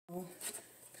So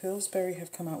Pillsbury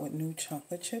have come out with new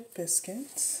chocolate chip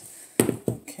biscuits.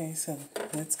 Okay, so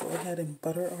let's go ahead and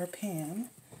butter our pan.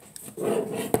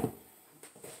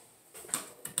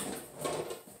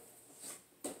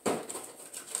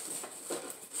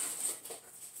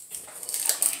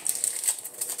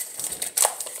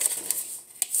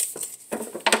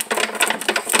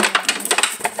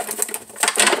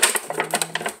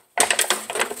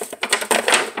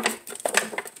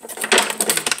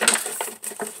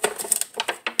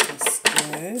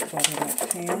 Butter that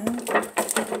pan.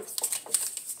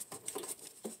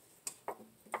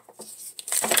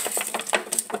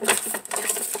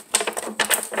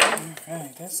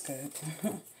 Alright, that's good.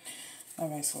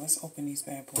 Alright, so let's open these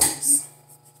bad boys.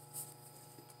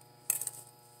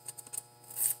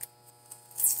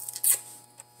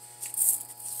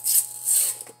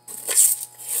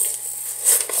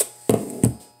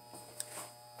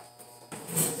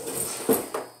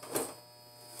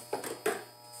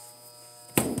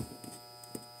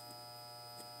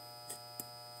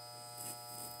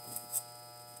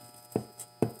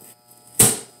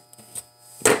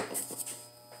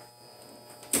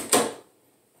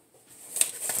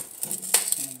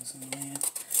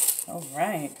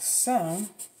 Alright, so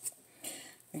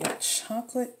we got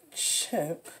chocolate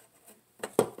chip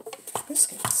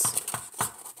biscuits.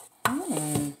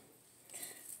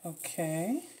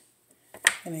 Okay.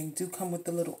 And they do come with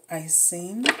the little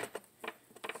icing.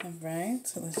 Alright,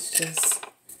 so let's just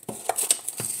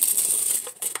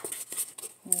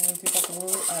they got the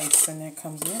little icing that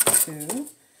comes with it too.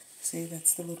 See,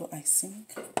 that's the little icing.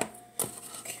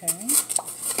 Okay.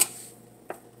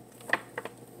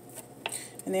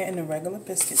 And they're in the regular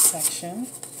biscuit section.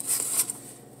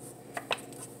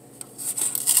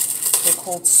 They're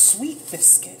called sweet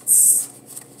biscuits.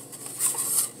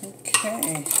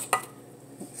 Okay.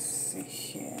 Let's see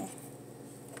here.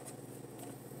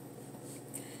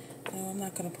 No, I'm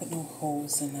not going to put no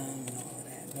holes in them and all of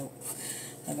that. Nope.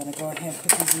 I'm going to go ahead and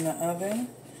put these in the oven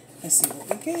and see what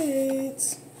we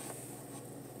get.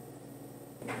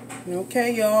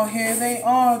 Okay, y'all. Here they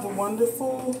are. The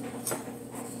wonderful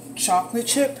chocolate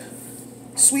chip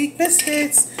sweet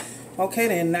biscuits. Okay,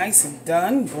 they're nice and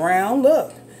done brown.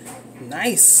 Look,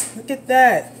 nice. Look at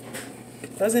that.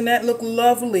 Doesn't that look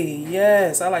lovely?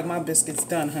 Yes, I like my biscuits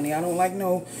done, honey. I don't like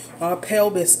no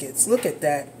pale biscuits. Look at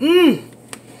that. You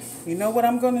know what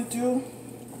I'm gonna do?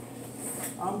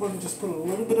 I'm gonna just put a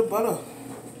little bit of butter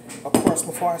across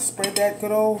before I spread that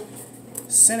good old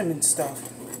cinnamon stuff.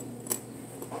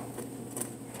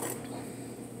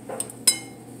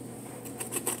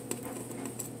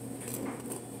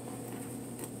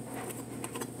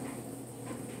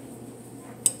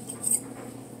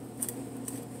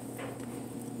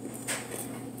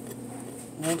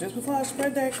 And just before I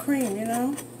spread that cream, you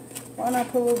know, why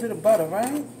not put a little bit of butter,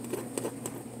 right?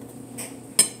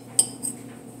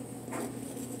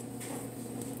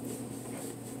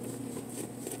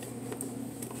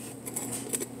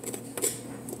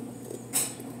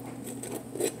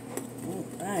 All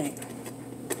right.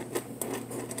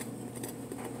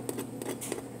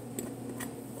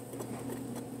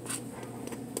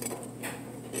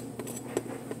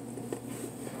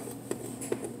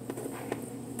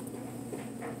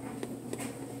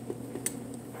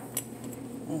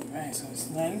 Alright, so it's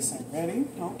nice and ready.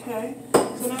 Okay,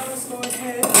 so now let's go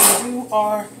ahead and do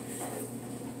our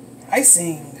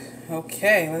icing.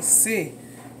 Okay, let's see.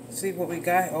 See what we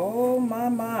got. Oh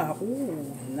my.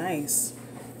 Ooh, nice.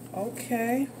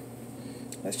 Okay.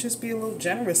 Let's just be a little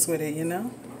generous with it, you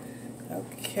know.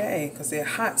 Okay, because they're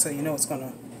hot, so you know it's going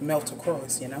to melt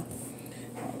across, you know.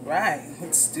 Alright,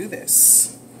 let's do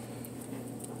this.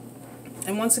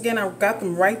 And once again, I got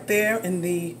them right there in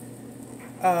the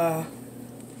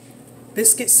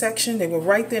biscuit section. They were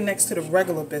right there next to the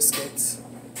regular biscuits.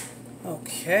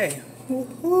 Okay.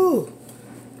 Woohoo.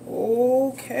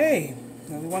 Okay.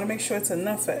 Now we want to make sure it's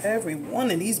enough for every one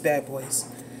of these bad boys.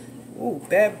 Ooh,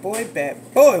 bad boy,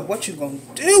 what you gonna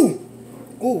do?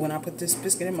 Ooh, when I put this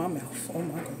biscuit in my mouth. Oh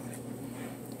my God.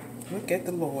 Look at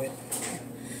the Lord.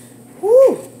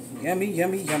 Woo. Yummy,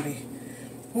 yummy, yummy.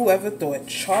 Whoever thought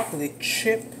chocolate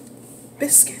chip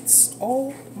biscuits?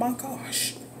 Oh my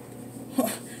gosh.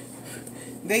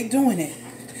 They doing it.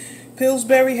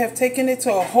 Pillsbury have taken it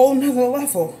to a whole nother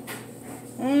level.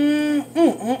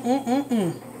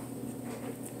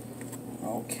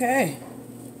 Okay.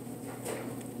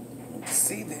 Let's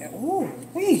see there. Ooh,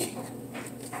 wee.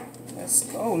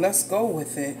 Let's go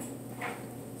with it.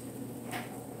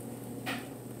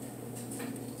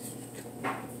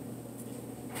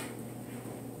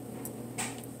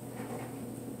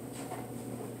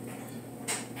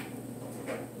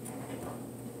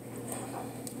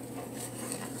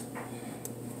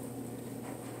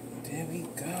 we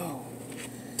go.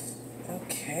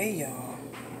 Okay, y'all.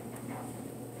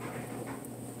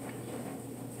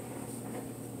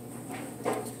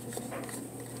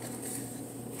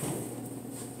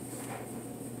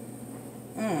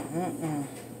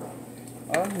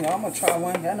 Oh, you know, I'm gonna try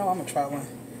one. I know I'm gonna try one.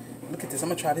 Look at this. I'm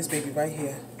gonna try this baby right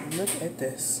here. Look at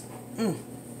this.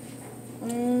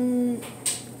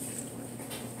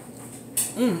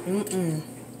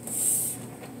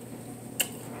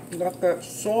 Got that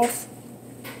soft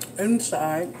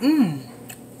inside.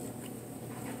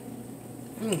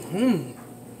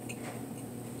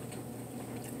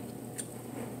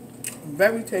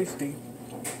 Very tasty.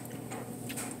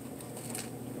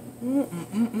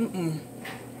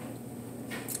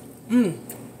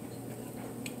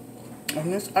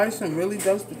 And this icing really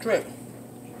does the trick.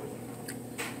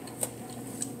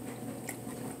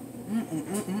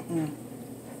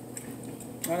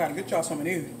 I gotta get y'all some of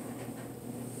these.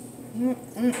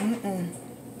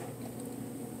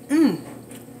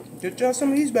 Get y'all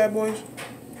some of these bad boys.